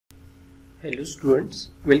Hello students,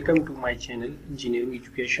 welcome to my channel Engineering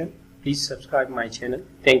Education. Please subscribe my channel.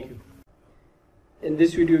 Thank you. In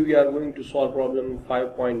this video we are going to solve problem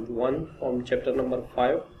 5.1 from chapter number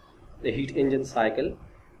 5, the heat engine cycle,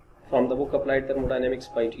 from the book Applied Thermodynamics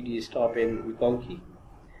by Eastop and McConkey.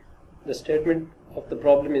 The statement of the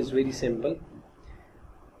problem is very simple.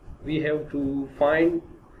 We have to find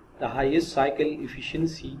the highest cycle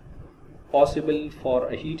efficiency possible for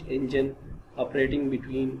a heat engine operating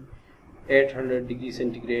between 800 degrees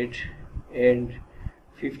centigrade and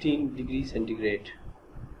 15 degrees centigrade.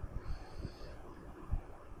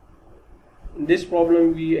 In this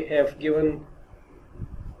problem we have given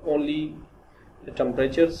only the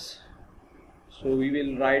temperatures, so we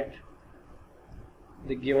will write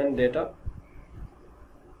the given data.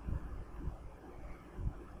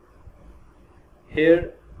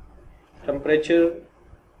 Here temperature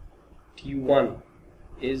T1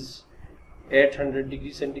 is 800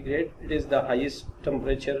 degrees centigrade. It is the highest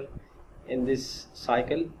temperature in this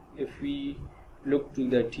cycle. If we look to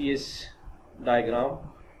the TS diagram,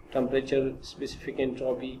 temperature specific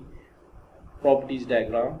entropy properties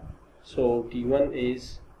diagram, so T1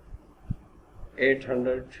 is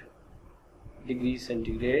 800 degrees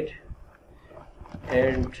centigrade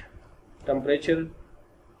and temperature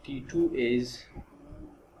T2 is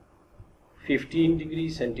 15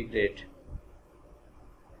 degrees centigrade.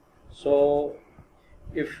 So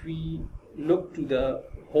if we look to the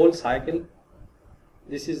whole cycle,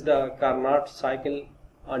 this is the Carnot cycle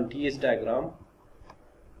on TS diagram.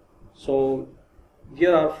 So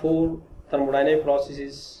there are 4 thermodynamic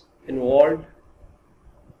processes involved.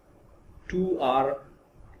 2 are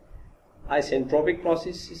isentropic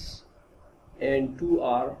processes and 2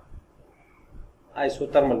 are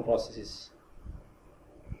isothermal processes.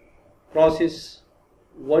 Process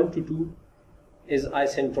 1 to 2 is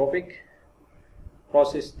isentropic,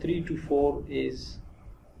 process 3 to 4 is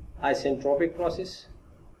isentropic process.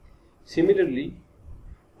 Similarly,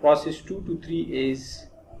 process 2 to 3 is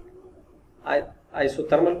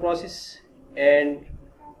isothermal process, and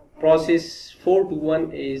process 4 to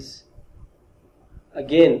 1 is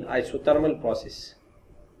again isothermal process.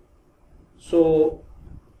 So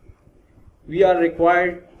we are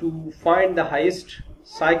required to find the highest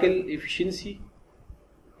cycle efficiency,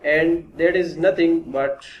 and that is nothing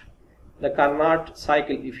but the Carnot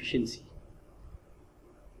cycle efficiency.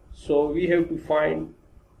 So we have to find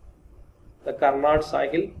the Carnot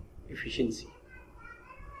cycle efficiency.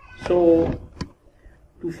 So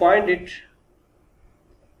to find it,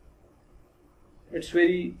 it's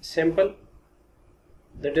very simple.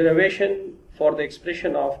 The derivation for the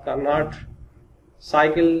expression of Carnot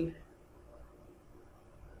cycle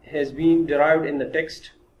has been derived in the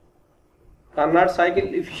text. Carnot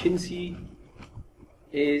cycle efficiency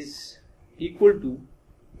is equal to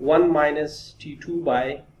 1 minus T2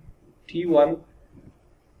 by T1,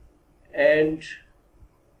 and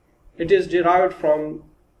it is derived from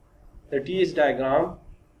the TS diagram.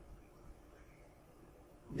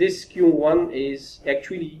 This Q1 is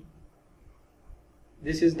actually,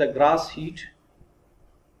 this is the grass heat,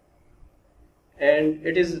 and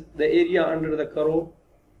it is the area under the curve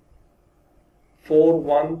 4,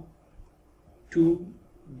 1, 2,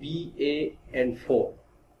 B, A and 4.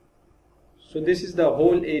 So this is the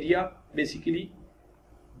whole area. Basically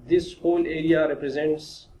this whole area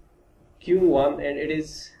represents Q1 and it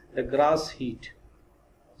is the grass heat.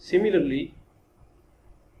 Similarly,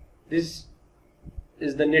 this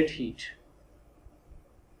is the net heat,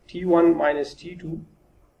 T1 minus T2.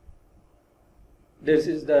 This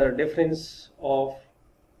is the difference of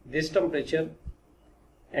this temperature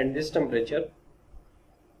and this temperature,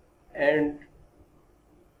 and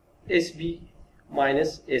SB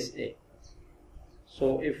minus SA.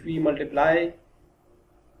 So if we multiply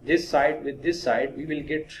this side with this side, we will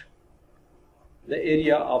get the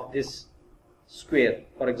area of this square,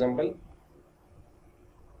 for example.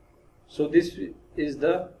 So this is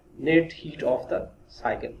the net heat of the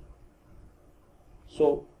cycle.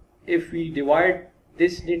 So if we divide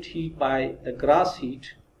this net heat by the grass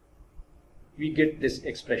heat, we get this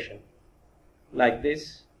expression like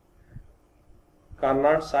this.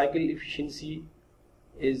 Carnot cycle efficiency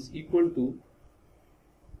is equal to,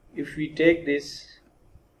 if we take this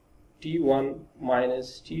T1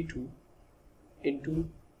 minus T2 into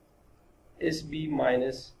SB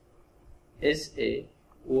minus SA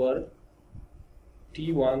over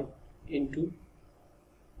T1 into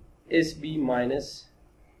SB minus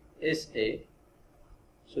SA.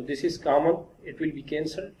 So this is common, it will be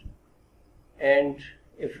cancelled, and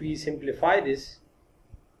if we simplify this,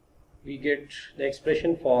 we get the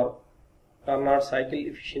expression for Carnot cycle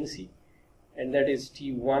efficiency and that is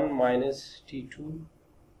T1 minus T2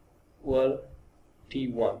 over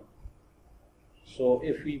T1. So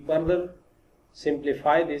if we further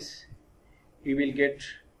simplify this, we will get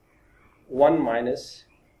 1 minus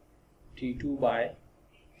T2 by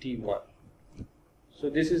T1. So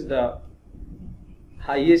this is the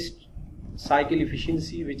highest cycle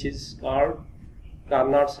efficiency, which is called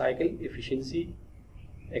Carnot cycle efficiency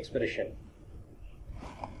expression.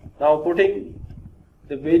 Now putting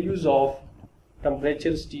the values of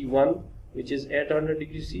temperatures T1, which is 800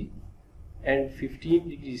 degrees C, and 15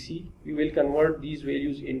 degrees C, we will convert these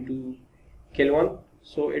values into Kelvin.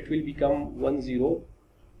 So it will become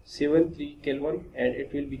 1073 Kelvin, and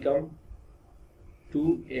it will become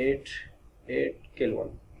 288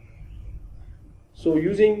 Kelvin. So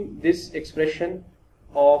using this expression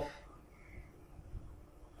of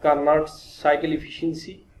Carnot cycle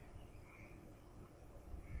efficiency,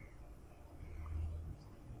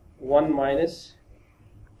 1 minus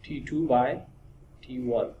T2 by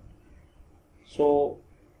T1, so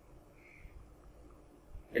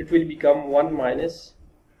it will become 1 minus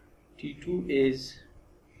T2 is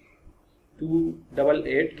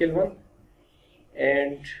 288 Kelvin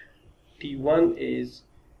and T1 is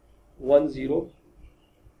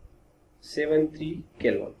 1073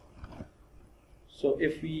 Kelvin. So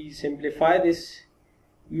if we simplify this,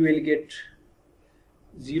 we will get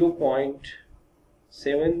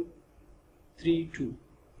 0.732.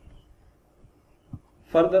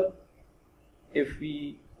 Further, if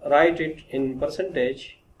we write it in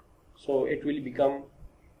percentage, so it will become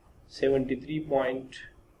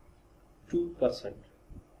 73.2%,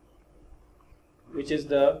 which is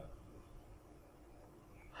the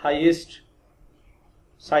highest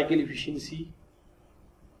cycle efficiency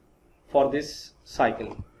for this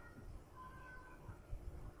cycle.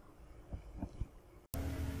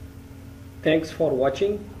 Thanks for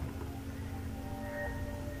watching.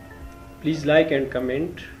 Please like and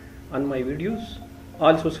comment on my videos.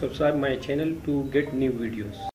 Also subscribe my channel to get new videos.